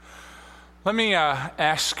Let me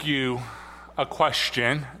ask you a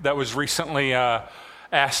question that was recently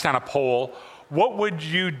asked on a poll. What would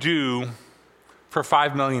you do for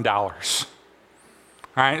 $5 million? All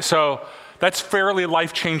right, so that's fairly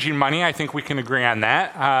life-changing money. I think we can agree on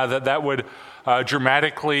that, that would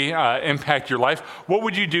dramatically impact your life. What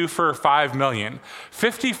would you do for $5 million?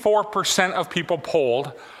 54% of people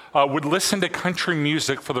polled would listen to country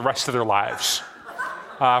music for the rest of their lives.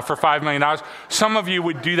 For $5 million. Some of you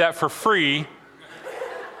would do that for free.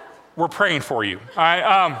 We're praying for you. All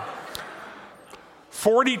right.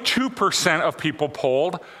 42% of people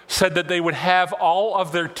polled said that they would have all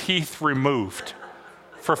of their teeth removed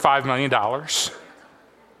for $5 million.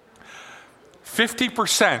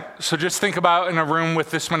 50%, so just think about in a room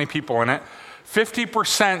with this many people in it,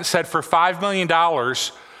 50% said for $5 million,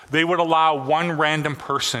 they would allow one random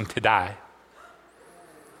person to die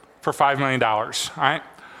for $5 million, all right?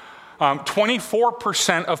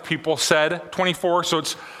 24% of people said, 24, so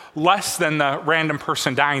it's less than the random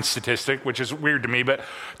person dying statistic, which is weird to me, but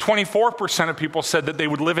 24% of people said that they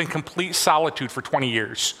would live in complete solitude for 20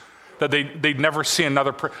 years, that they'd never see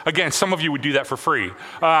another again, some of you would do that for free,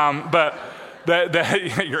 but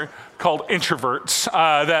that you're called introverts,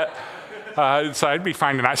 so I'd be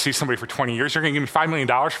fine to not see somebody for 20 years. You're going to give me $5 million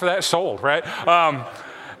for that? Sold, right?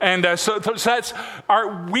 So that's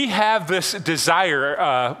we have this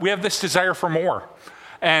desire. We have this desire for more,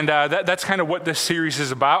 and that's kind of what this series is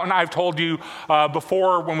about. And I've told you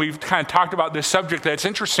before when we've kind of talked about this subject that it's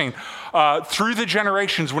interesting. Through the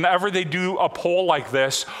generations, whenever they do a poll like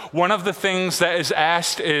this, one of the things that is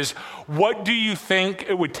asked is, "What do you think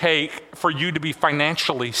it would take for you to be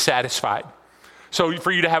financially satisfied?" So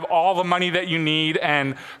for you to have all the money that you need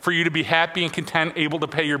and for you to be happy and content, able to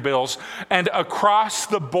pay your bills. And across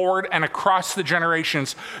the board and across the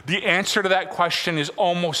generations, the answer to that question is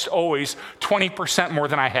almost always 20% more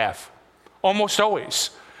than I have. Almost always.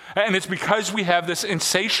 And it's because we have this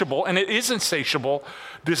insatiable, and it is insatiable,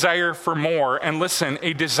 desire for more. And listen,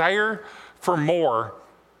 a desire for more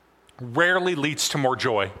rarely leads to more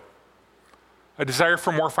joy. A desire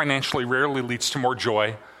for more financially rarely leads to more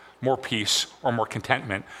joy, more peace, or more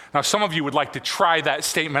contentment. Now, some of you would like to try that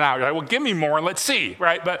statement out. You're like, well, give me more and let's see,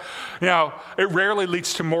 right? But, it rarely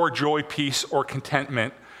leads to more joy, peace, or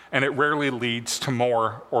contentment, and it rarely leads to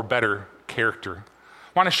more or better character.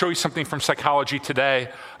 I want to show you something from Psychology Today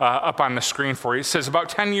up on the screen for you. It says, about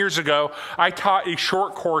 10 years ago, I taught a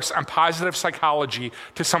short course on positive psychology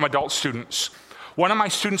to some adult students. One of my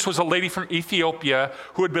students was a lady from Ethiopia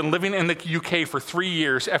who had been living in the UK for 3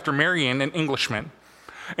 years after marrying an Englishman.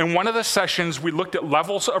 In one of the sessions, we looked at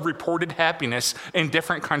levels of reported happiness in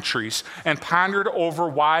different countries and pondered over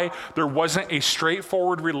why there wasn't a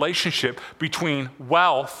straightforward relationship between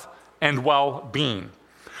wealth and well-being,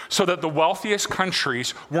 so that the wealthiest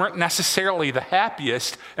countries weren't necessarily the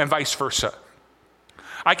happiest and vice versa.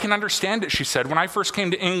 I can understand it, she said. When I first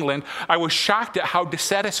came to England, I was shocked at how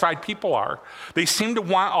dissatisfied people are. They seem to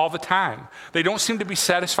want all the time. They don't seem to be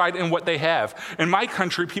satisfied in what they have. In my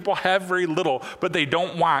country, people have very little, but they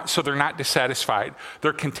don't want, so they're not dissatisfied.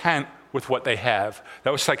 They're content with what they have.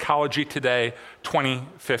 That was Psychology Today,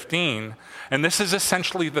 2015. And this is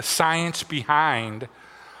essentially the science behind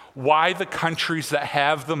why the countries that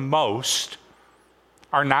have the most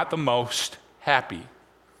are not the most happy.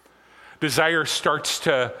 Desire starts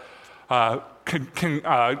to well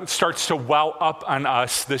up on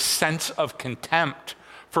us this sense of contempt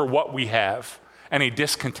for what we have and a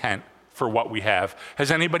discontent for what we have.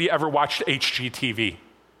 Has anybody ever watched HGTV?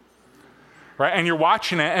 Right? And you're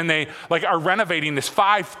watching it and they are renovating this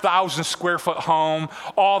 5,000 square foot home,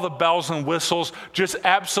 all the bells and whistles, just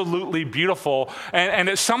absolutely beautiful. And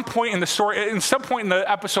at some point in the story, at some point in the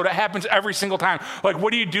episode, it happens every single time. Like,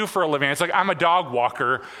 what do you do for a living? It's like, I'm a dog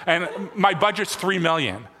walker and my budget's $3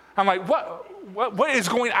 million. I'm like, what is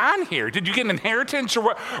going on here? Did you get an inheritance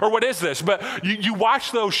or what is this? But you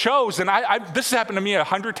watch those shows, and this has happened to me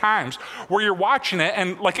 100 times, where you're watching it,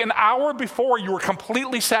 and like an hour before, you were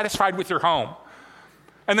completely satisfied with your home.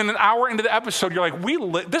 And then an hour into the episode, you're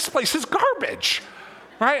like, this place is garbage,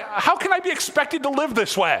 right? How can I be expected to live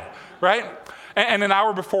this way, right? And an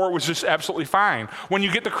hour before, it was just absolutely fine. When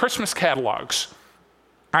you get the Christmas catalogs,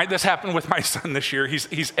 all right, this happened with my son this year.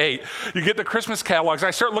 He's 8. You get the Christmas catalogs.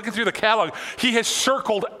 I start looking through the catalog. He has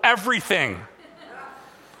circled everything,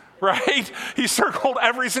 right? He circled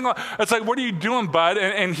every single. It's like, what are you doing, bud?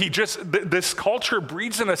 And he just, this culture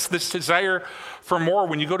breeds in us this desire for more.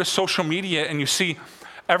 When you go to social media and you see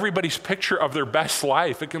everybody's picture of their best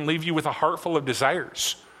life, it can leave you with a heart full of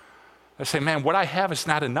desires. I say, man, what I have is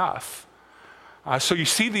not enough. So you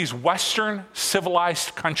see these Western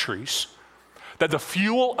civilized countries that the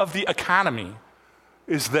fuel of the economy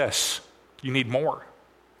is this: you need more.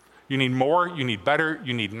 You need more, you need better,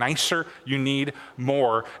 you need nicer, you need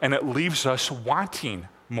more, and it leaves us wanting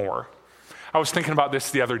more. I was thinking about this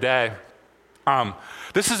the other day.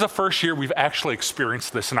 This is the first year we've actually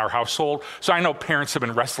experienced this in our household. So I know parents have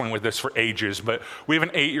been wrestling with this for ages, but we have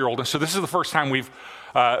an 8-year-old, and so this is the first time we've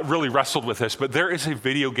really wrestled with this. But there is a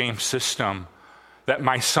video game system that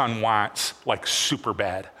my son wants, like super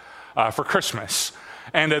bad, for Christmas.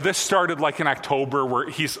 And this started like in October, where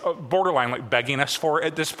he's borderline like begging us for it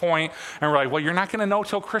at this point. And we're like, well, you're not going to know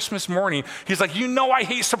till Christmas morning. He's like, I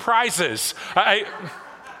hate surprises.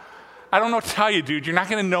 I don't know what to tell you, dude. You're not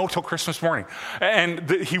going to know till Christmas morning. And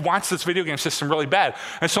he wants this video game system really bad.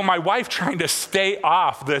 And so my wife, trying to stay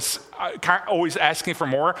off this, always asking for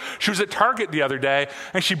more, she was at Target the other day,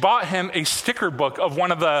 and she bought him a sticker book of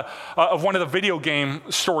one of the video game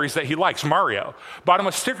stories that he likes, Mario. Bought him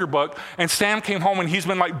a sticker book, and Sam came home, and he's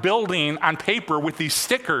been like building on paper with these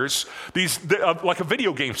stickers, like a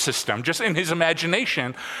video game system, just in his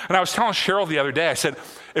imagination. And I was telling Cheryl the other day, I said,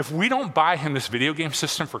 if we don't buy him this video game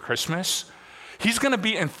system for Christmas, he's going to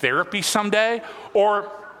be in therapy someday or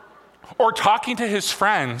talking to his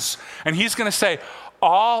friends, and he's going to say,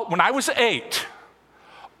 when I was 8,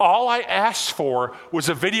 all I asked for was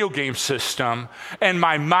a video game system, and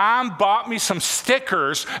my mom bought me some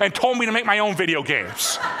stickers and told me to make my own video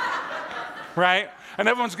games. Right? And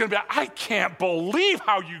everyone's going to be like, I can't believe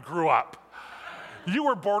how you grew up. You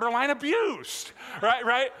were borderline abused.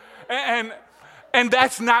 Right? And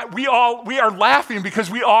that's not, we are laughing because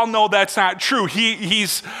we all know that's not true.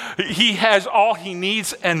 He has all he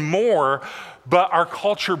needs and more, but our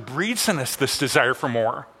culture breeds in us this desire for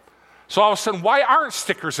more. So all of a sudden, why aren't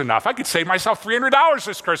stickers enough? I could save myself $300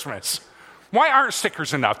 this Christmas. Why aren't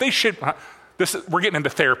stickers enough? They should, we're getting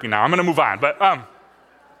into therapy now. I'm going to move on, but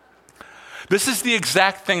this is the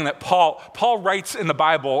exact thing that Paul writes in the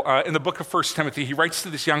Bible, in the book of 1 Timothy. He writes to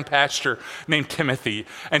this young pastor named Timothy.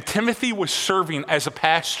 And Timothy was serving as a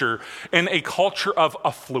pastor in a culture of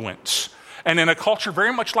affluence. And in a culture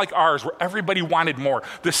very much like ours, where everybody wanted more.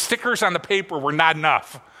 The stickers on the paper were not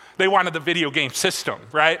enough. They wanted the video game system,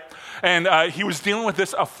 right? And he was dealing with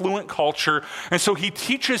this affluent culture. And so he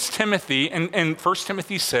teaches Timothy in 1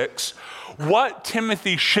 Timothy 6 what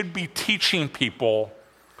Timothy should be teaching people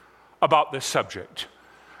about this subject.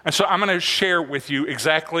 And so I'm going to share with you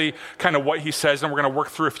exactly kind of what he says, and we're going to work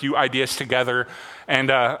through a few ideas together. And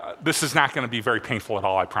this is not going to be very painful at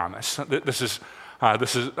all, I promise. This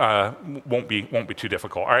won't be too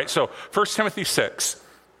difficult. All right, so 1 Timothy 6.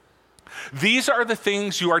 These are the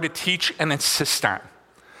things you are to teach and insist on.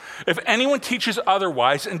 If anyone teaches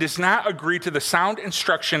otherwise and does not agree to the sound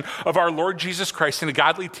instruction of our Lord Jesus Christ and a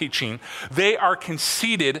godly teaching, they are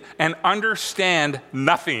conceited and understand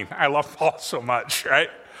nothing. I love Paul so much,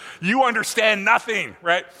 right? You understand nothing,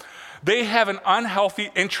 right? They have an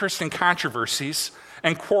unhealthy interest in controversies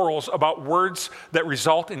and quarrels about words that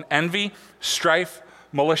result in envy, strife,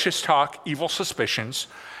 malicious talk, evil suspicions,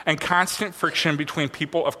 and constant friction between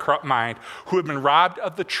people of corrupt mind who have been robbed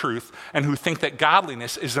of the truth and who think that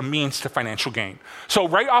godliness is a means to financial gain. So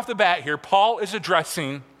right off the bat here, Paul is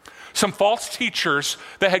addressing some false teachers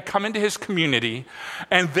that had come into his community,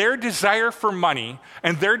 and their desire for money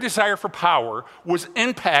and their desire for power was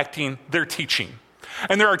impacting their teaching.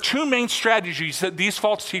 And there are two main strategies that these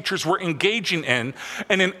false teachers were engaging in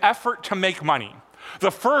an effort to make money. The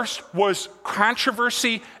first was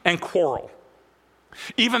controversy and quarrel.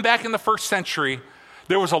 Even back in the first century,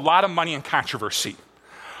 there was a lot of money and controversy.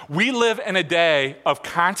 We live in a day of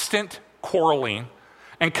constant quarreling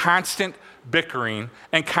and constant bickering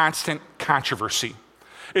and constant controversy.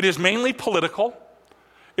 It is mainly political.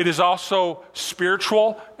 It is also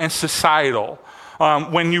spiritual and societal.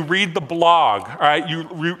 When you read the blog, all right,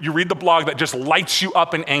 you read the blog that just lights you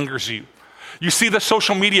up and angers you. You see the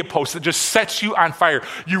social media post that just sets you on fire.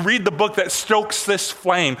 You read the book that stokes this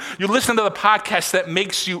flame. You listen to the podcast that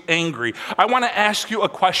makes you angry. I want to ask you a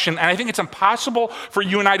question, and I think it's impossible for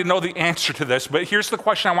you and I to know the answer to this, but here's the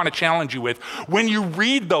question I want to challenge you with. When you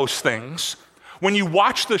read those things, when you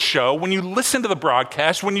watch the show, when you listen to the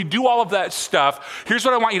broadcast, when you do all of that stuff, here's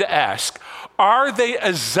what I want you to ask. Are they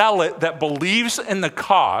a zealot that believes in the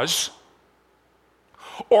cause,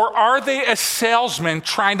 or are they a salesman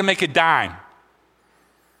trying to make a dime?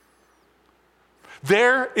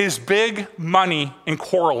 There is big money in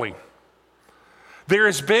quarreling. There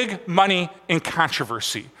is big money in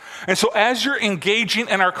controversy. And so as you're engaging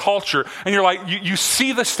in our culture, and you're like, you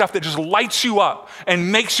see the stuff that just lights you up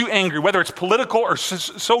and makes you angry, whether it's political or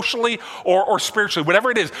socially or spiritually,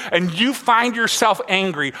 whatever it is, and you find yourself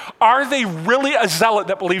angry, are they really a zealot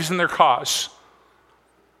that believes in their cause?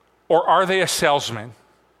 Or are they a salesman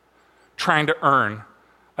trying to earn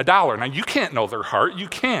 $1? Now, you can't know their heart. You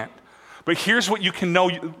can't. But here's what you can know.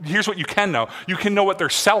 Here's what you can know. You can know what they're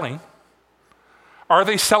selling. Are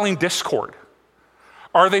they selling discord?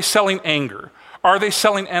 Are they selling anger? Are they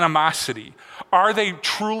selling animosity? Are they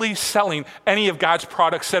truly selling any of God's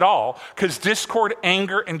products at all? Because discord,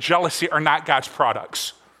 anger, and jealousy are not God's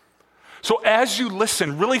products. So as you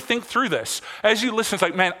listen, really think through this. As you listen, it's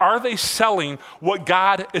like, man, are they selling what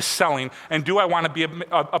God is selling? And do I want to be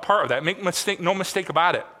a part of that? No mistake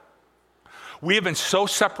about it. We have been so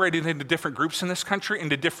separated into different groups in this country,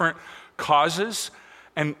 into different causes.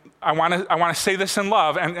 And I want to say this in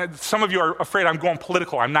love. And some of you are afraid I'm going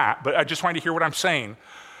political. I'm not. But I just want you to hear what I'm saying.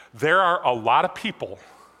 There are a lot of people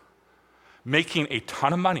making a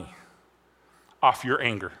ton of money off your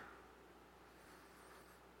anger.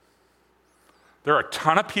 There are a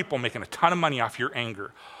ton of people making a ton of money off your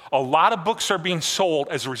anger. A lot of books are being sold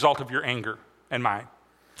as a result of your anger and mine.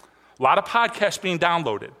 A lot of podcasts being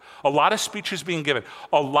downloaded. A lot of speeches being given.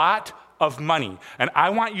 A lot of money. And I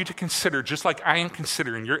want you to consider, just like I am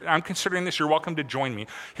considering, I'm considering this, you're welcome to join me.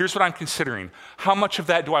 Here's what I'm considering. How much of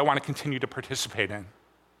that do I want to continue to participate in?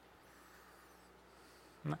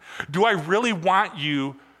 Do I really want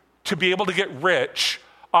you to be able to get rich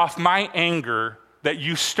off my anger that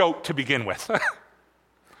you stoked to begin with?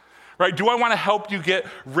 Right? Do I want to help you get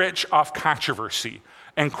rich off controversy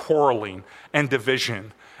and quarreling and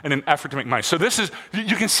division in an effort to make money? So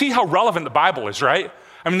you can see how relevant the Bible is, right?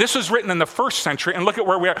 I mean, this was written in the 1st century, and look at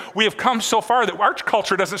where we are. We have come so far that our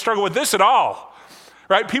culture doesn't struggle with this at all,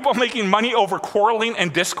 right? People making money over quarreling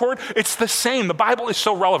and discord, it's the same. The Bible is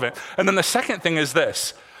so relevant. And then the second thing is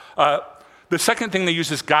this. The second thing they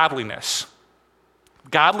use is godliness.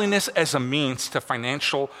 Godliness as a means to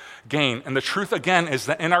financial gain. And the truth, again, is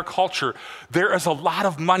that in our culture, there is a lot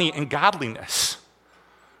of money in godliness.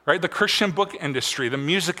 Right? The Christian book industry, the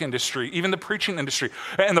music industry, even the preaching industry.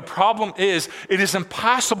 And the problem is, it is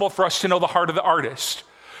impossible for us to know the heart of the artist.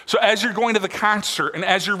 So as you're going to the concert and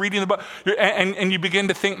as you're reading the book, and you begin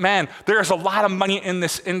to think, man, there's a lot of money in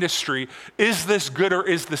this industry. Is this good or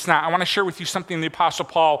is this not? I want to share with you something the Apostle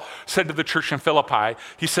Paul said to the church in Philippi.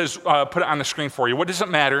 He says, put it on the screen for you. What does it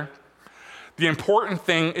matter? The important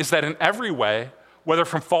thing is that in every way, whether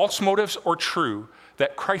from false motives or true,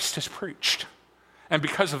 that Christ is preached. And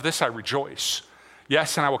because of this, I rejoice.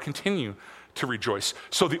 Yes, and I will continue to rejoice.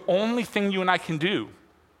 So the only thing you and I can do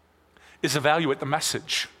is evaluate the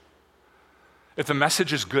message. If the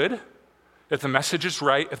message is good, if the message is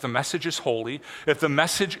right, if the message is holy, if the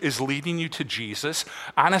message is leading you to Jesus,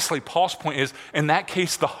 honestly, Paul's point is, in that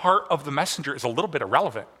case, the heart of the messenger is a little bit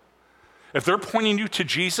irrelevant. If they're pointing you to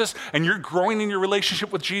Jesus and you're growing in your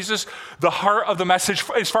relationship with Jesus, the heart of the message,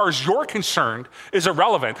 as far as you're concerned, is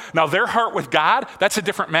irrelevant. Now, their heart with God, that's a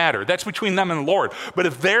different matter. That's between them and the Lord. But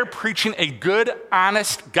if they're preaching a good,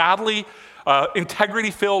 honest, godly,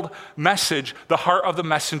 integrity-filled message, the heart of the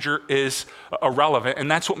messenger is irrelevant. And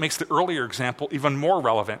that's what makes the earlier example even more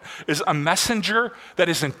relevant, is a messenger that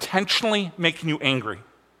is intentionally making you angry.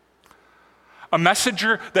 A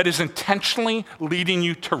messenger that is intentionally leading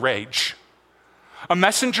you to rage. A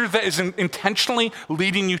messenger that is intentionally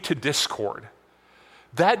leading you to discord.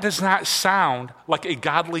 That does not sound like a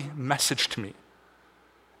godly message to me.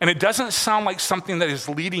 And it doesn't sound like something that is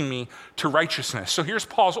leading me to righteousness. So here's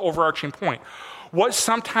Paul's overarching point. What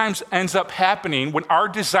sometimes ends up happening when our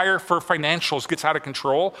desire for financials gets out of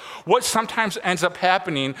control, what sometimes ends up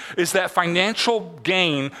happening is that financial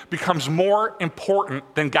gain becomes more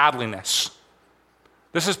important than godliness.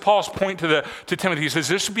 This is Paul's point to Timothy. He says,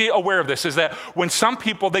 just be aware of this, is that when some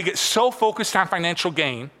people, they get so focused on financial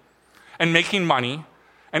gain and making money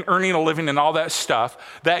and earning a living and all that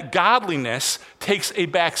stuff, that godliness takes a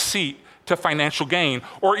back seat to financial gain,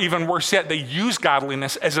 or even worse yet, they use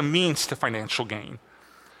godliness as a means to financial gain.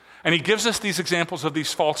 And he gives us these examples of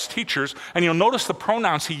these false teachers, and you'll notice the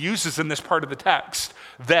pronouns he uses in this part of the text,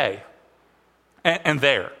 they and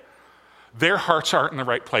their. Their hearts aren't in the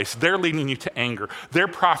right place. They're leading you to anger. They're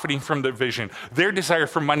profiting from division. Their desire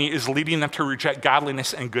for money is leading them to reject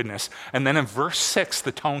godliness and goodness. And then in verse 6,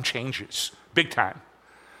 the tone changes, big time.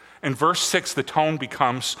 In verse 6, the tone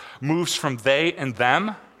moves from they and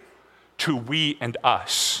them to we and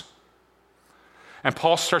us. And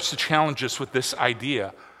Paul starts to challenge us with this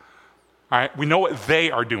idea. All right, we know what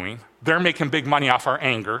they are doing. They're making big money off our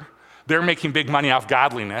anger. They're making big money off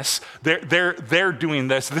godliness. They're doing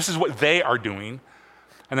this. This is what they are doing.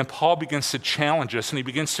 And then Paul begins to challenge us, and he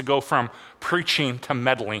begins to go from preaching to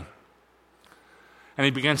meddling. And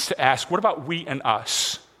he begins to ask, what about we and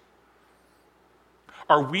us?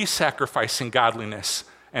 Are we sacrificing godliness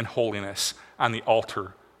and holiness on the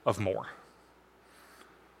altar of more?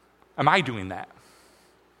 Am I doing that?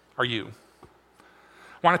 Are you?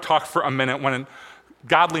 I want to talk for a minute when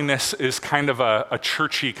godliness is kind of a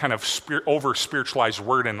churchy, kind of over-spiritualized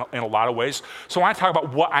word in a lot of ways. So I want to talk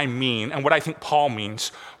about what I mean and what I think Paul means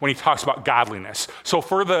when he talks about godliness. So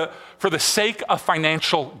for the sake of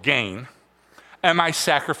financial gain, am I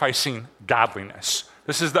sacrificing godliness?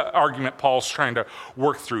 This is the argument Paul's trying to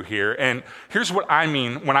work through here. And here's what I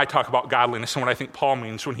mean when I talk about godliness and what I think Paul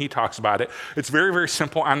means when he talks about it. It's very, very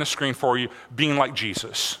simple on the screen for you, being like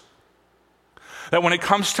Jesus. That when it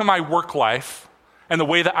comes to my work life and the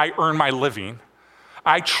way that I earn my living,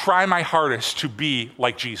 I try my hardest to be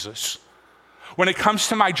like Jesus. When it comes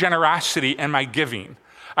to my generosity and my giving,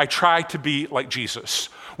 I try to be like Jesus.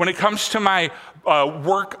 When it comes to my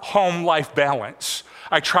work-home life balance,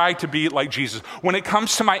 I try to be like Jesus. When it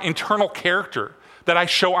comes to my internal character that I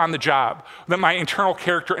show on the job, that my internal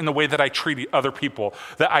character in the way that I treat other people,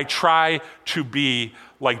 that I try to be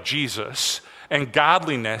like Jesus. And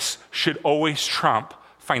godliness should always trump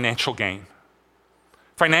financial gain.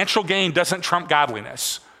 Financial gain doesn't trump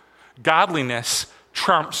godliness. Godliness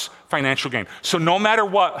trumps financial gain. So no matter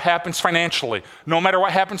what happens financially, I'm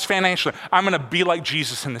going to be like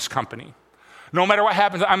Jesus in this company. No matter what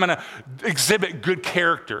happens, I'm going to exhibit good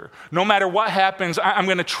character. No matter what happens, I'm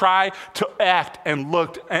going to try to act and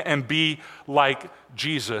look and be like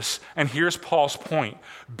Jesus. And here's Paul's point.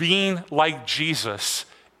 Being like Jesus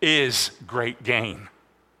is great gain.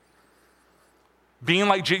 Being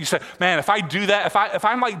like Jesus, man, if I do that, if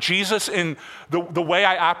I'm like Jesus in the way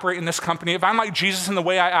I operate in this company, if I'm like Jesus in the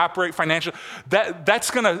way I operate financially,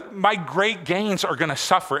 my great gains are gonna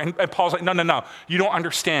suffer. And Paul's like, no, you don't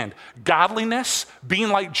understand. Godliness, being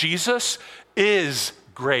like Jesus, is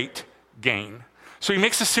great gain. So he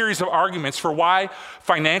makes a series of arguments for why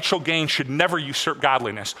financial gain should never usurp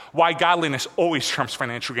godliness, why godliness always trumps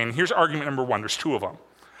financial gain. Here's argument number one, there's two of them.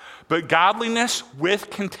 But godliness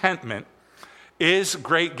with contentment is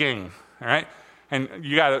great gain, all right? And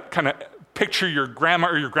you got to kind of picture your grandma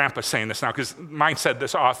or your grandpa saying this now, because mine said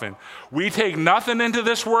this often. We take nothing into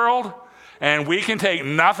this world, and we can take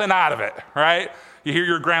nothing out of it, right? You hear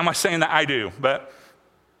your grandma saying that? I do. But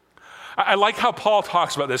I like how Paul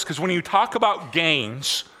talks about this, because when you talk about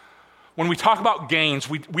gains,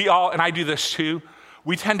 we all, and I do this too,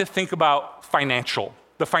 we tend to think about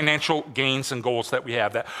the financial gains and goals that we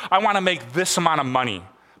have. That I want to make this amount of money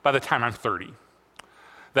by the time I'm 30.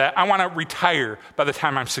 That I want to retire by the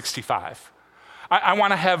time I'm 65. I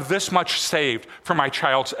want to have this much saved for my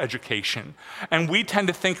child's education. And we tend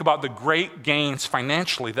to think about the great gains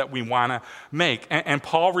financially that we want to make. And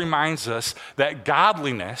Paul reminds us that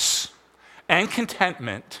godliness and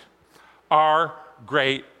contentment are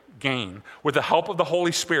great gain. With the help of the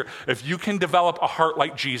Holy Spirit, if you can develop a heart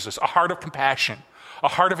like Jesus, a heart of compassion, a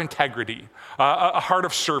heart of integrity, a heart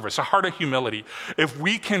of service, a heart of humility. If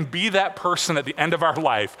we can be that person at the end of our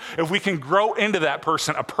life, if we can grow into that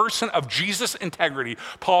person, a person of Jesus' integrity,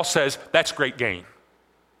 Paul says, that's great gain.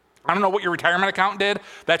 I don't know what your retirement account did,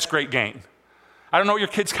 that's great gain. I don't know what your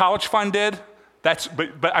kid's college fund did,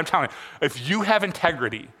 but I'm telling you, if you have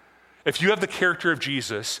integrity, if you have the character of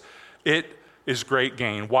Jesus, it is great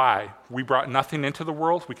gain. Why? We brought nothing into the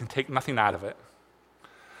world, we can take nothing out of it.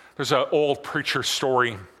 There's an old preacher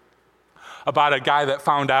story about a guy that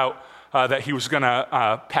found out that he was going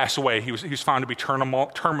to pass away. He was found to be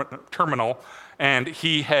terminal, and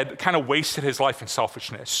he had kind of wasted his life in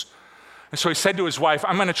selfishness. And so he said to his wife,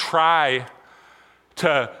 I'm going to try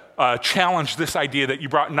to challenge this idea that you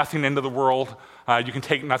brought nothing into the world, you can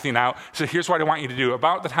take nothing out. He said, here's what I want you to do.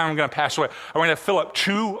 About the time I'm going to pass away, I want you to fill up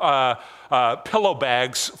 2 pillow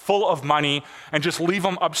bags full of money and just leave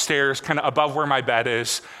them upstairs kind of above where my bed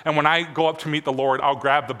is. And when I go up to meet the Lord, I'll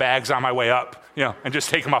grab the bags on my way up, and just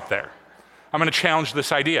take them up there. I'm going to challenge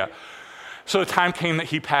this idea. So the time came that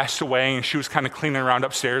he passed away, and she was kind of cleaning around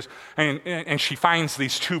upstairs, and she finds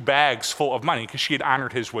these 2 bags full of money because she had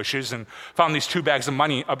honored his wishes and found these 2 bags of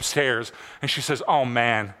money upstairs. And she says, oh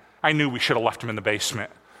man, I knew we should have left him in the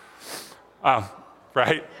basement.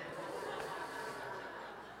 Right?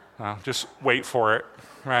 Just wait for it,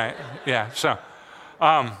 right? Yeah, so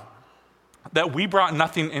that we brought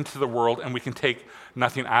nothing into the world and we can take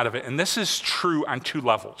nothing out of it. And this is true on 2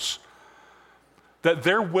 levels. That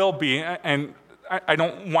there will be, and I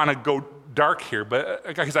don't want to go dark here, but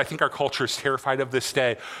because I think our culture is terrified of this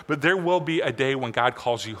day, but there will be a day when God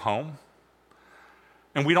calls you home.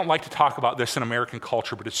 And we don't like to talk about this in American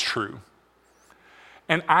culture, but it's true.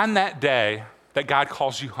 And on that day that God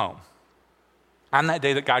calls you home, on that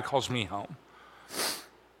day that God calls me home,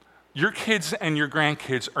 your kids and your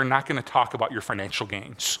grandkids are not going to talk about your financial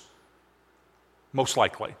gains. most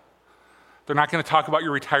likely. They're not going to talk about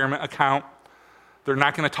your retirement account. They're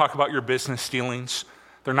not going to talk about your business dealings.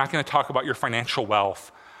 They're not going to talk about your financial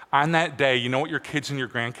wealth. On that day, you know what your kids and your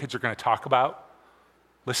grandkids are going to talk about?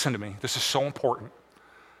 Listen to me. This is so important.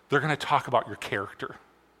 They're going to talk about your character.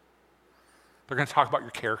 They're going to talk about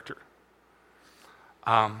your character.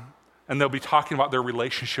 And they'll be talking about their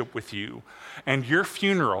relationship with you. And your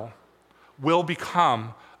funeral will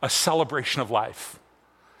become a celebration of life.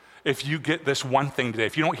 If you get this one thing today,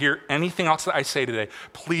 if you don't hear anything else that I say today,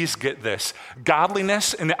 please get this.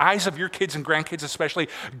 Godliness, in the eyes of your kids and grandkids especially,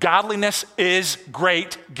 godliness is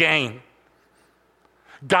great gain.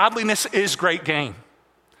 Godliness is great gain.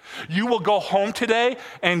 You will go home today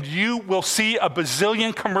and you will see a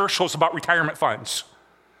bazillion commercials about retirement funds.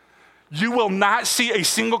 You will not see a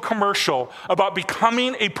single commercial about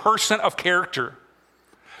becoming a person of character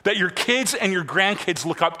that your kids and your grandkids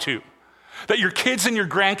look up to, that your kids and your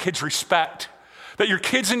grandkids respect, that your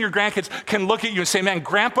kids and your grandkids can look at you and say, man,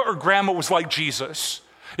 grandpa or grandma was like Jesus.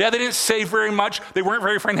 Yeah, they didn't save very much. They weren't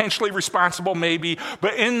very financially responsible maybe,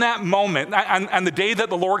 but in that moment, on the day that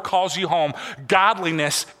the Lord calls you home,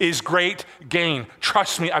 godliness is great gain.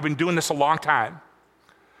 Trust me, I've been doing this a long time.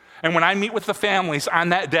 And when I meet with the families on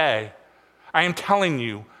that day, I am telling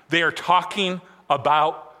you, they are talking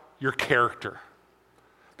about your character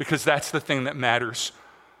because that's the thing that matters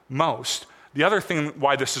most. The other thing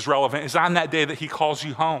why this is relevant is on that day that he calls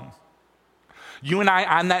you home. You and I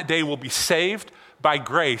on that day will be saved by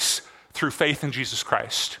grace through faith in Jesus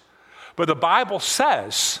Christ. But the Bible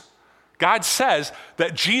says, God says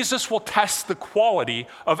that Jesus will test the quality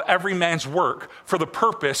of every man's work for the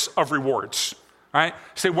purpose of rewards. Right?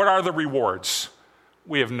 Say, what are the rewards?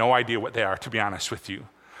 We have no idea what they are, to be honest with you.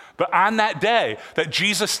 But on that day that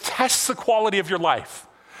Jesus tests the quality of your life,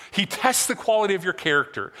 he tests the quality of your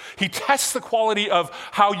character. He tests the quality of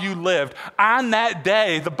how you lived. On that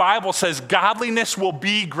day, the Bible says godliness will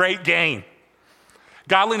be great gain.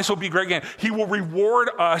 Godliness will be great gain. He will reward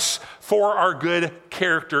us for our good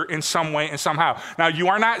character in some way and somehow. Now, you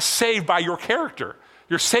are not saved by your character.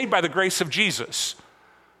 You're saved by the grace of Jesus.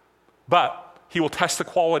 But he will test the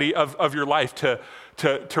quality of your life to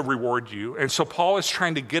reward you. And so Paul is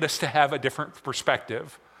trying to get us to have a different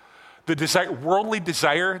perspective. The worldly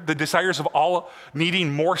desire, the desires of all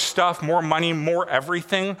needing more stuff, more money, more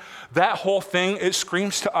everything, that whole thing, it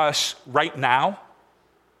screams to us right now.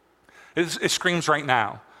 It screams right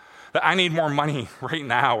now that I need more money right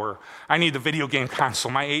now, or I need the video game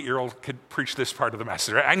console. My 8-year-old could preach this part of the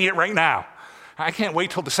message. Right? I need it right now. I can't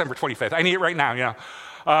wait till December 25th. I need it right now, you know.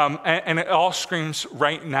 And it all screams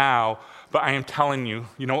right now, but I am telling you,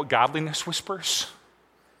 you know what godliness whispers?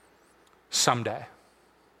 Someday.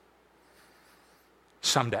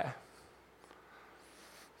 Someday.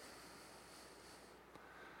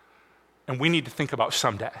 And we need to think about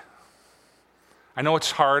someday. I know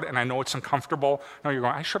it's hard and I know it's uncomfortable. No, you're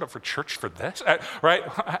going, I showed up for church for this, right?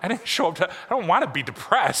 I didn't show up I don't want to be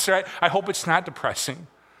depressed, right? I hope it's not depressing.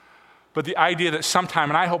 But the idea that sometime,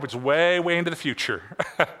 and I hope it's way, way into the future.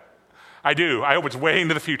 I do. I hope it's way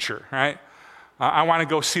into the future, right? I want to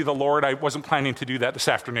go see the Lord. I wasn't planning to do that this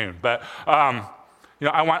afternoon, but I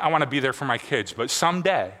want to be there for my kids. But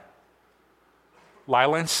someday,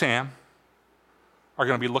 Lila and Sam are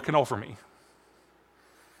going to be looking over me.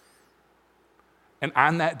 And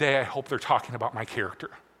on that day, I hope they're talking about my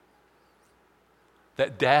character.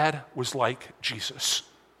 That Dad was like Jesus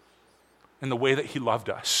in the way that he loved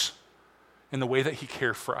us, in the way that he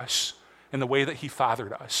cared for us, in the way that he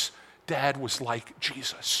fathered us. Dad was like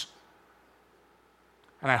Jesus.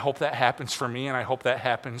 And I hope that happens for me, and I hope that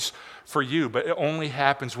happens for you. But it only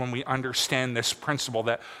happens when we understand this principle,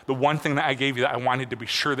 that the one thing that I gave you that I wanted to be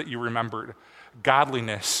sure that you remembered,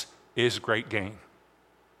 godliness is great gain.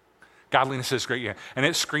 Godliness is great gain. And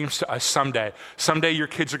it screams to us someday. Someday your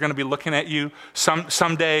kids are going to be looking at you.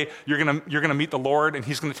 Someday you're going to meet the Lord, and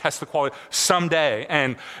he's going to test the quality. Someday.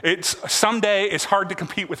 And someday is hard to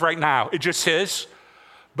compete with right now. It just is.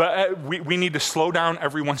 But we need to slow down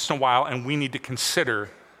every once in a while, and we need to consider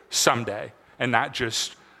someday and not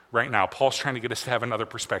just right now. Paul's trying to get us to have another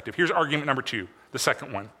perspective. Here's argument number 2, the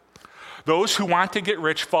second one. Those who want to get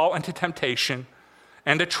rich fall into temptation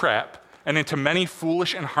and a trap and into many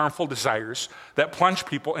foolish and harmful desires that plunge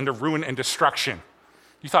people into ruin and destruction.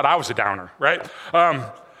 You thought I was a downer, right?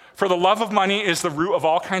 For the love of money is the root of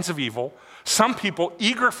all kinds of evil. Some people,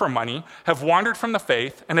 eager for money, have wandered from the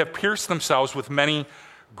faith and have pierced themselves with many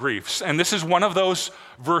griefs. And this is one of those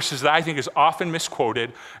verses that I think is often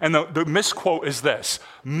misquoted. And the misquote is this: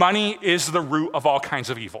 money is the root of all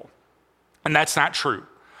kinds of evil. And that's not true.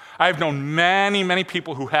 I've known many, many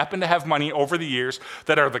people who happen to have money over the years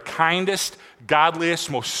that are the kindest,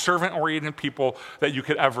 godliest, most servant-oriented people that you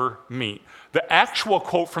could ever meet. The actual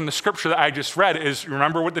quote from the scripture that I just read is,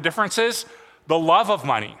 remember what the difference is? The love of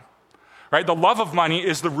money. Right? The love of money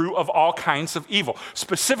is the root of all kinds of evil.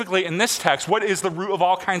 Specifically in this text, what is the root of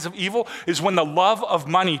all kinds of evil is when the love of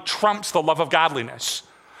money trumps the love of godliness.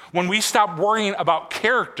 When we stop worrying about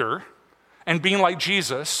character and being like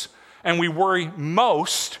Jesus, and we worry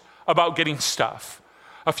most about getting stuff.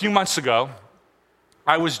 A few months ago,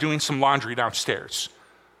 I was doing some laundry downstairs.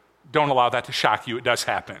 Don't allow that to shock you. It does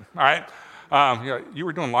happen, all right? You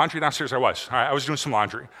were doing laundry downstairs? I was. All right, I was doing some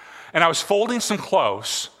laundry. And I was folding some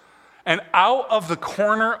clothes, and out of the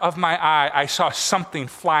corner of my eye, I saw something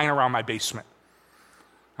flying around my basement.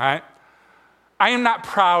 All right? I am not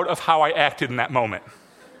proud of how I acted in that moment.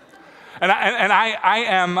 And I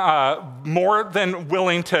am more than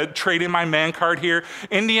willing to trade in my man card here.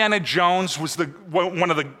 Indiana Jones was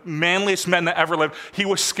one of the manliest men that ever lived. He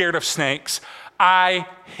was scared of snakes. I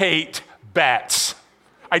hate bats.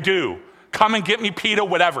 I do. Come and get me, PETA,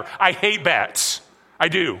 whatever. I hate bats. I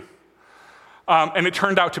do. And it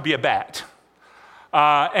turned out to be a bat.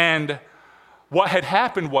 And what had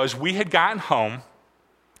happened was we had gotten home,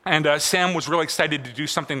 and Sam was really excited to do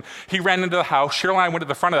something. He ran into the house. Cheryl and I went to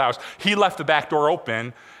the front of the house. He left the back door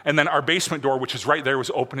open, and then our basement door, which is right there, was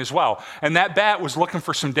open as well. And that bat was looking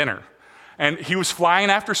for some dinner. And he was flying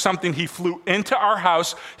after something. He flew into our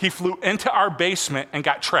house. He flew into our basement and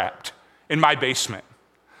got trapped in my basement.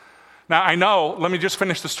 Now, I know, let me just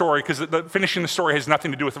finish the story, because finishing the story has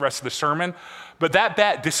nothing to do with the rest of the sermon, but that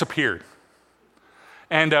bat disappeared.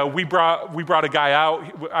 And we brought a guy out.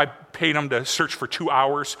 I paid him to search for 2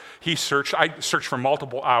 hours. He searched. I searched for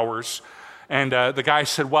multiple hours. And the guy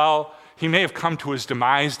said, well, he may have come to his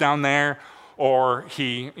demise down there, or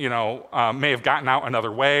he may have gotten out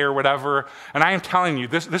another way or whatever. And I am telling you,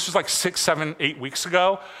 this was like 6, 7, 8 weeks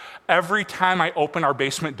ago. Every time I open our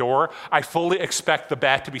basement door, I fully expect the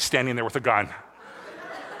bat to be standing there with a gun.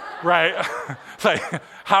 Right? Like,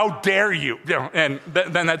 how dare you? And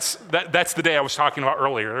then that's the day I was talking about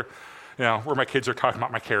earlier, where my kids are talking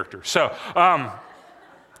about my character. So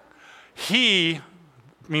he,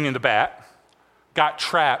 meaning the bat, got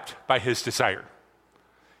trapped by his desire.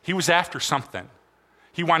 He was after something.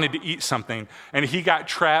 He wanted to eat something, and he got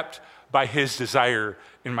trapped by his desire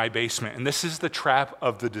in my basement. And this is the trap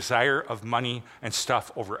of the desire of money and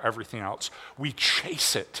stuff over everything else. We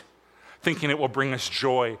chase it, thinking it will bring us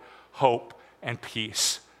joy, hope, and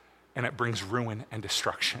peace, and it brings ruin and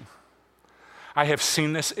destruction. I have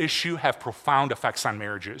seen this issue have profound effects on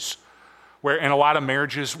marriages, where in a lot of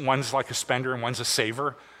marriages, one's like a spender and one's a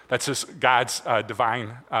saver. That's just God's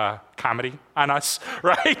divine comedy on us,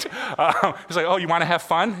 right? He's like, oh, you want to have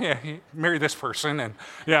fun? Yeah, marry this person.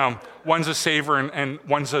 And one's a saver and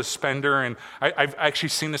one's a spender. And I've actually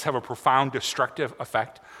seen this have a profound destructive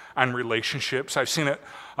effect on relationships. I've seen it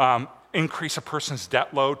increase a person's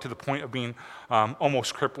debt load to the point of being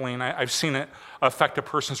almost crippling. I've seen it affect a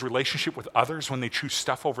person's relationship with others when they choose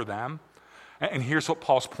stuff over them. And here's what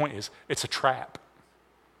Paul's point is. It's a trap.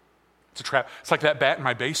 It's a trap. It's like that bat in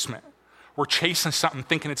my basement. We're chasing something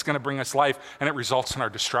thinking it's going to bring us life, and it results in our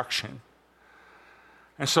destruction.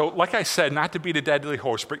 And so, like I said, not to beat a dead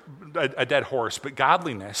horse, but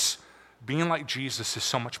godliness, being like Jesus, is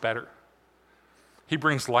so much better. He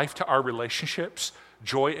brings life to our relationships,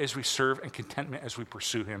 joy as we serve, and contentment as we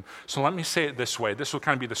pursue him. So let me say it this way. This will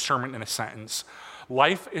kind of be the sermon in a sentence.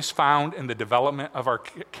 Life is found in the development of our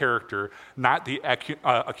character, not the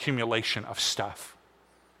accumulation of stuff.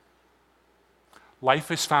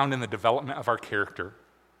 Life is found in the development of our character,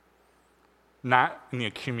 not in the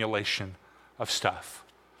accumulation of stuff.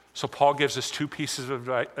 So Paul gives us 2 pieces of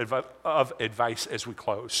advice as we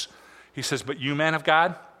close. He says, but you, man of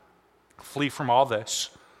God, flee from all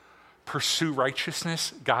this. Pursue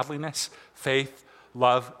righteousness, godliness, faith,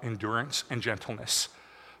 love, endurance, and gentleness.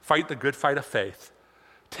 Fight the good fight of faith.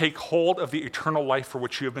 Take hold of the eternal life for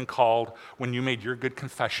which you have been called when you made your good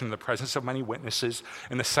confession in the presence of many witnesses,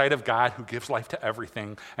 in the sight of God who gives life to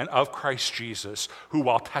everything, and of Christ Jesus, who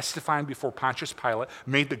while testifying before Pontius Pilate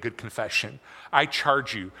made the good confession. I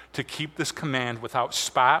charge you to keep this command without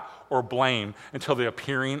spot or blame until the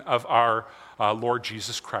appearing of our Lord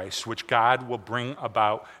Jesus Christ, which God will bring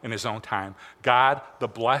about in his own time. God, the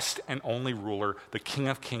blessed and only ruler, the King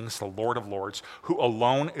of kings, the Lord of lords, who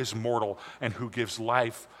alone is mortal and who gives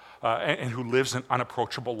life and who lives in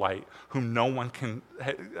unapproachable light, whom no one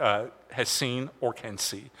has seen or can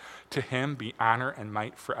see. To him be honor and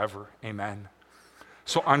might forever. Amen.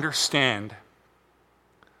 So understand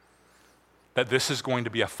that this is going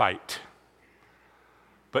to be a fight.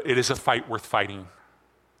 but it is a fight worth fighting.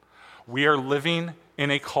 We are living in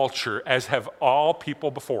a culture, as have all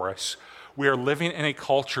people before us, we are living in a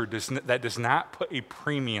culture that does not put a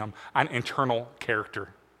premium on internal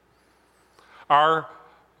character. Our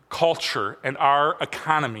culture and our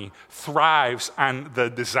economy thrives on the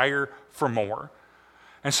desire for more.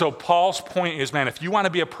 And so Paul's point is, man, if you want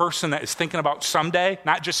to be a person that is thinking about someday,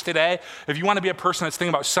 not just today, if you want to be a person that's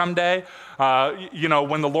thinking about someday,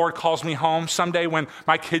 when the Lord calls me home, someday when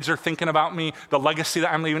my kids are thinking about me, the legacy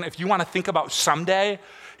that I'm leaving, if you want to think about someday,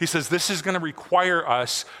 he says this is going to require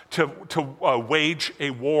us to wage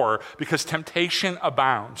a war because temptation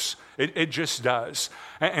abounds. It just does.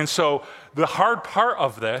 And so the hard part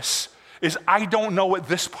of this is I don't know what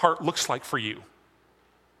this part looks like for you.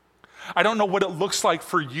 I don't know what it looks like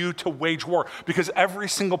for you to wage war because every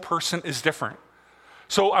single person is different.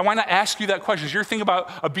 So I want to ask you that question. As you're thinking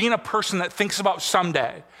about being a person that thinks about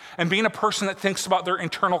someday and being a person that thinks about their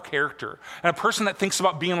internal character and a person that thinks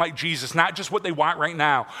about being like Jesus, not just what they want right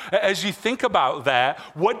now. As you think about that,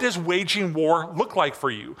 what does waging war look like for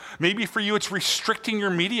you? Maybe for you, it's restricting your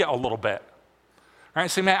media a little bit. Right?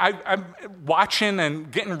 Say, man, I'm watching and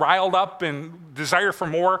getting riled up and desire for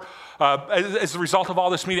more as a result of all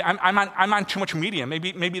this media. I'm on too much media.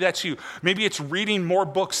 Maybe that's you. Maybe it's reading more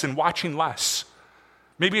books and watching less.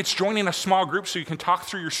 Maybe it's joining a small group so you can talk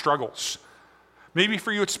through your struggles. Maybe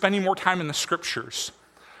for you, it's spending more time in the scriptures.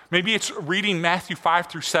 Maybe it's reading Matthew 5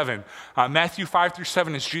 through 7. Matthew 5 through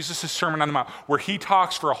 7 is Jesus' Sermon on the Mount, where he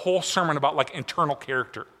talks for a whole sermon about like internal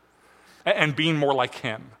character and being more like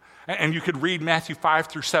him. And you could read Matthew 5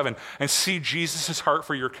 through 7 and see Jesus' heart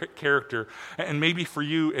for your character. And maybe for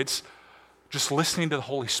you, it's just listening to the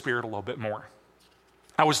Holy Spirit a little bit more.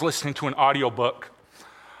 I was listening to an audiobook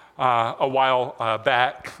a while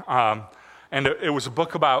back, and it was a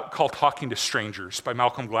book called Talking to Strangers by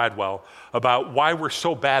Malcolm Gladwell, about why we're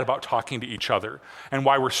so bad about talking to each other and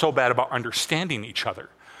why we're so bad about understanding each other.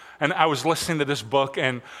 And I was listening to this book,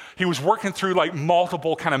 and he was working through like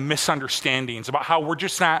multiple kind of misunderstandings about how we're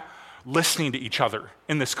just not listening to each other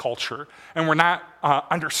in this culture, and we're not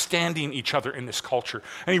understanding each other in this culture.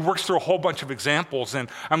 And he works through a whole bunch of examples, and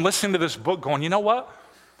I'm listening to this book going, you know what?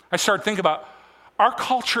 I started thinking about our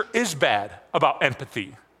culture is bad about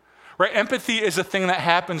empathy, right? Empathy is a thing that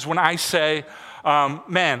happens when I say,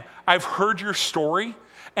 man, I've heard your story,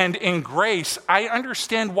 and in grace, I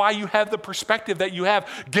understand why you have the perspective that you have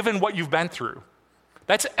given what you've been through.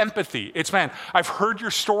 That's empathy. It's, man, I've heard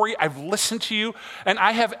your story, I've listened to you, and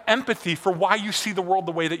I have empathy for why you see the world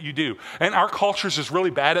the way that you do. And our culture is just really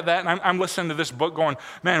bad at that. And I'm listening to this book going,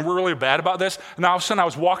 man, we're really bad about this. And all of a sudden I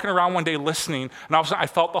was walking around one day listening, and all of a sudden I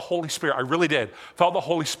felt the Holy Spirit, I really did, felt the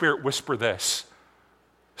Holy Spirit whisper this,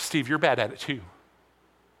 Steve, you're bad at it too.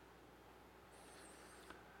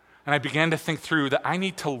 And I began to think through that I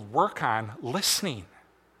need to work on listening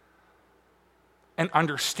and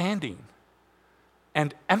understanding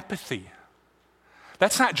and empathy.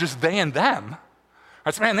 That's not just they and them.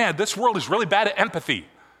 That's, man, this world is really bad at empathy.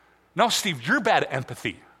 No, Steve, you're bad at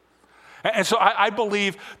empathy. And so I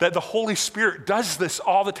believe that the Holy Spirit does this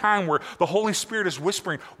all the time, where the Holy Spirit is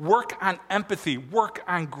whispering, work on empathy, work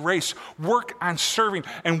on grace, work on serving,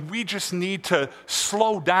 and we just need to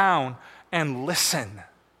slow down and listen.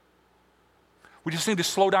 We just need to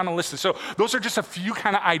slow down and listen. So those are just a few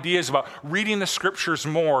kind of ideas about reading the scriptures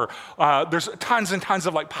more. There's tons and tons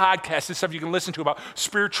of like podcasts and stuff you can listen to about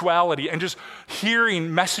spirituality and just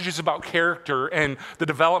hearing messages about character and the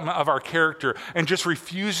development of our character and just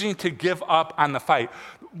refusing to give up on the fight.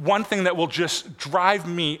 One thing that will just drive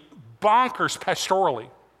me bonkers pastorally,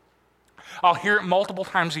 I'll hear it multiple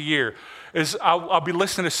times a year, is I'll be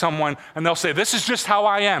listening to someone and they'll say, this is just how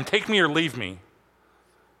I am, take me or leave me.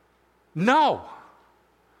 No,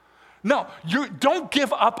 you don't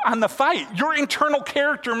give up on the fight. Your internal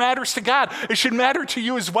character matters to God. It should matter to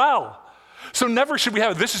you as well. So never should we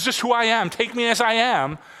have, this is just who I am, take me as I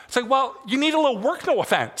am. It's like, well, you need a little work, no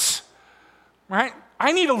offense, right?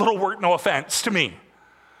 I need a little work, no offense to me.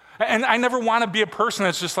 And I never want to be a person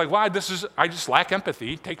that's just like, well, I just lack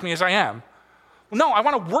empathy, take me as I am. No, I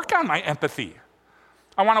want to work on my empathy.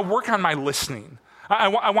 I want to work on my listening.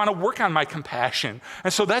 I want to work on my compassion.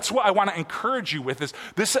 And so that's what I want to encourage you with is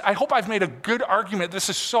this. I hope I've made a good argument. This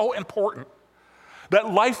is so important. That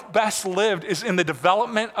life best lived is in the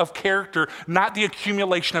development of character, not the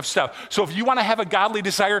accumulation of stuff. So if you want to have a godly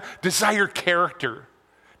desire, desire character.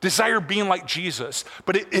 Desire being like Jesus.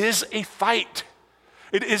 But it is a fight.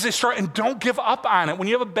 It is a struggle, and don't give up on it. When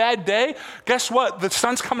you have a bad day, guess what? The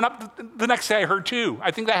sun's coming up the next day, I heard too.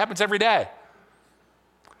 I think that happens every day.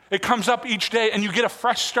 It comes up each day and you get a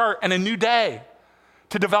fresh start and a new day.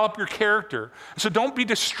 to develop your character. So don't be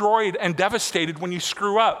destroyed and devastated when you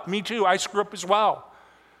screw up. Me too, I screw up as well.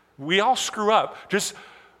 We all screw up. Just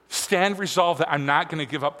stand resolved that I'm not going to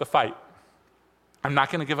give up the fight. I'm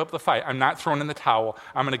not going to give up the fight. I'm not throwing in the towel.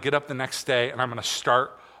 I'm going to get up the next day and I'm going to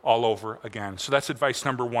start all over again. So that's advice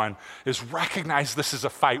number one, is recognize this is a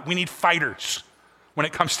fight. We need fighters when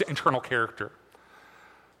it comes to internal character.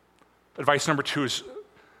 Advice number two is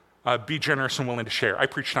be generous and willing to share. I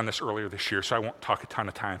preached on this earlier this year, so I won't talk a ton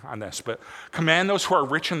of time on this, but command those who are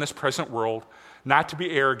rich in this present world not to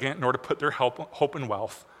be arrogant, nor to put their hope in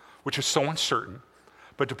wealth, which is so uncertain,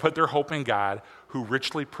 but to put their hope in God, who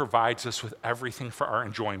richly provides us with everything for our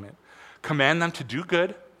enjoyment. Command them to do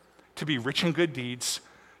good, to be rich in good deeds,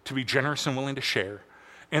 to be generous and willing to share.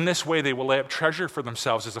 In this way, they will lay up treasure for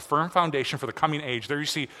themselves as a firm foundation for the coming age. There you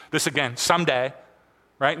see this again, someday,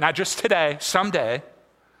 right? Not just today, someday,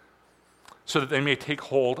 so that they may take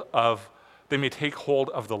hold of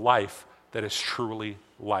the life that is truly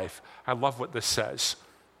life. I love what this says.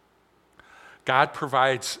 God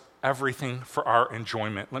provides everything for our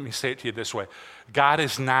enjoyment. Let me say it to you this way. God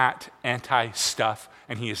is not anti-stuff,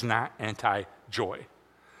 and he is not anti-joy.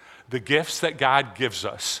 The gifts that God gives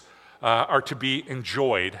us are to be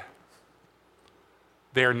enjoyed.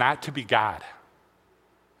 They are not to be God.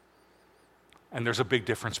 And there's a big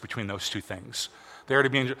difference between those two things. They are to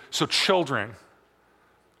be enjoyed. So children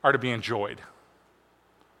are to be enjoyed.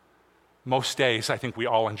 Most days, I think we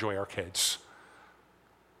all enjoy our kids.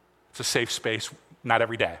 It's a safe space. Not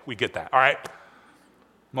every day. We get that. All right?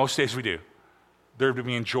 Most days we do. They're to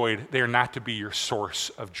be enjoyed. They are not to be your source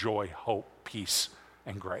of joy, hope, peace,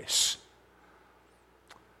 and grace.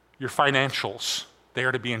 Your financials, they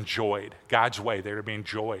are to be enjoyed. God's way, they are to be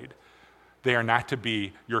enjoyed. They are not to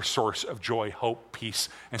be your source of joy, hope, peace,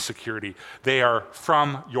 and security. They are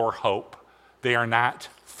from your hope. They are not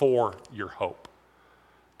for your hope.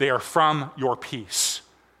 They are from your peace.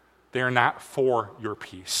 They are not for your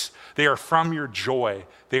peace. They are from your joy.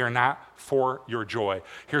 They are not for your joy.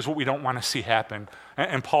 Here's what we don't want to see happen.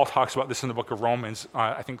 And Paul talks about this in the book of Romans,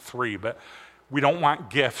 I think 3, but we don't want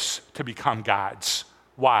gifts to become gods.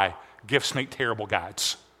 Why? Gifts make terrible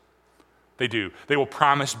gods. They do. They will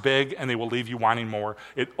promise big and they will leave you wanting more.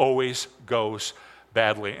 It always goes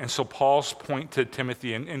badly. And so Paul's point to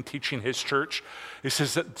Timothy in teaching his church, it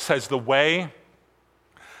says the way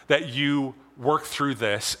that you work through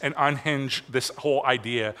this and unhinge this whole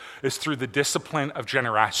idea is through the discipline of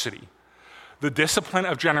generosity. The discipline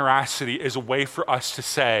of generosity is a way for us to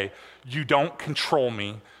say, you don't control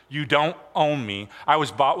me. You don't own me. I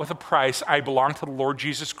was bought with a price. I belong to the Lord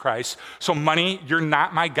Jesus Christ. So money, you're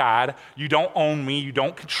not my God. You don't own me. You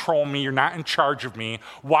don't control me. You're not in charge of me.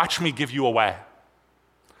 Watch me give you away.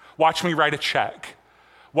 Watch me write a check.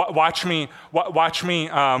 Watch me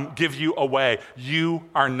give you away. You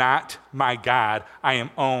are not my God. I am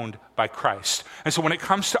owned by Christ. And so when it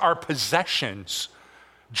comes to our possessions,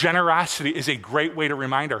 generosity is a great way to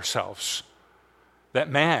remind ourselves that,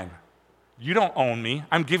 man, you don't own me.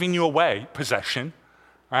 I'm giving you away, possession.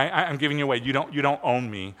 Right? I'm giving you away. You don't own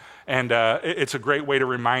me. And it's a great way to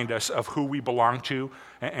remind us of who we belong to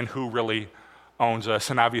and who really owns us.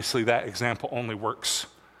 And obviously that example only works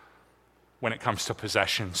when it comes to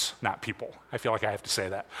possessions, not people. I feel like I have to say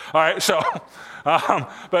that. All right, so,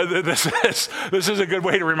 but this is a good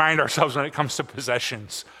way to remind ourselves when it comes to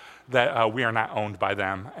possessions that we are not owned by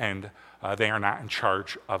them and they are not in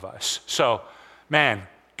charge of us. So, man,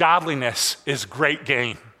 godliness is great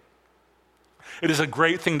gain. It is a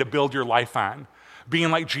great thing to build your life on.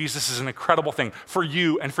 Being like Jesus is an incredible thing for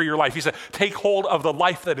you and for your life. He said, take hold of the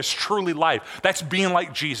life that is truly life. That's being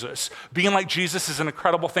like Jesus. Being like Jesus is an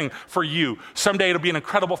incredible thing for you. Someday it'll be an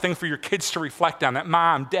incredible thing for your kids to reflect on that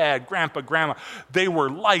mom, dad, grandpa, grandma, they were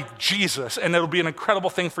like Jesus. And it'll be an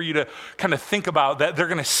incredible thing for you to kind of think about that. They're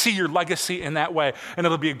going to see your legacy in that way. And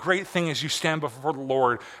it'll be a great thing as you stand before the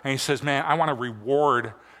Lord and he says, man, I want to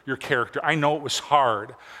reward your character. I know it was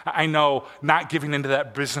hard. I know not giving into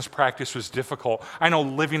that business practice was difficult. I know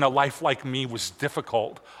living a life like me was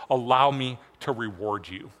difficult. Allow me to reward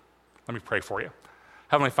you. Let me pray for you.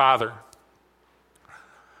 Heavenly Father,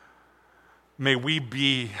 may we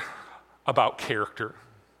be about character,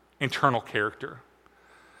 internal character.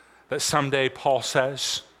 That someday, Paul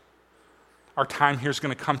says, our time here is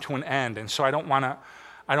going to come to an end. And so I don't want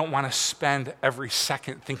to spend every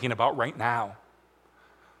second thinking about right now.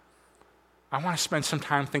 I want to spend some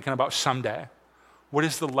time thinking about someday. What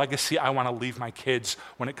is the legacy I want to leave my kids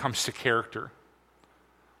when it comes to character?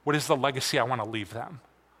 What is the legacy I want to leave them?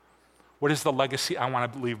 What is the legacy I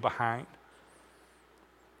want to leave behind?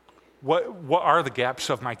 What are the gaps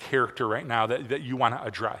of my character right now that you want to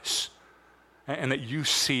address? and that you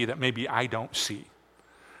see that maybe I don't see.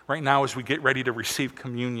 Right now, as we get ready to receive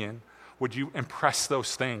communion, would you impress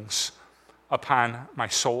those things upon my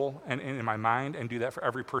soul and in my mind, and do that for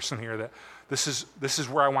every person here, that this is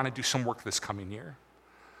where I want to do some work this coming year.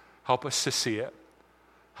 Help us to see it.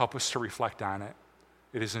 Help us to reflect on it.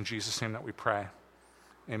 It is in Jesus' name that we pray.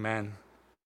 Amen.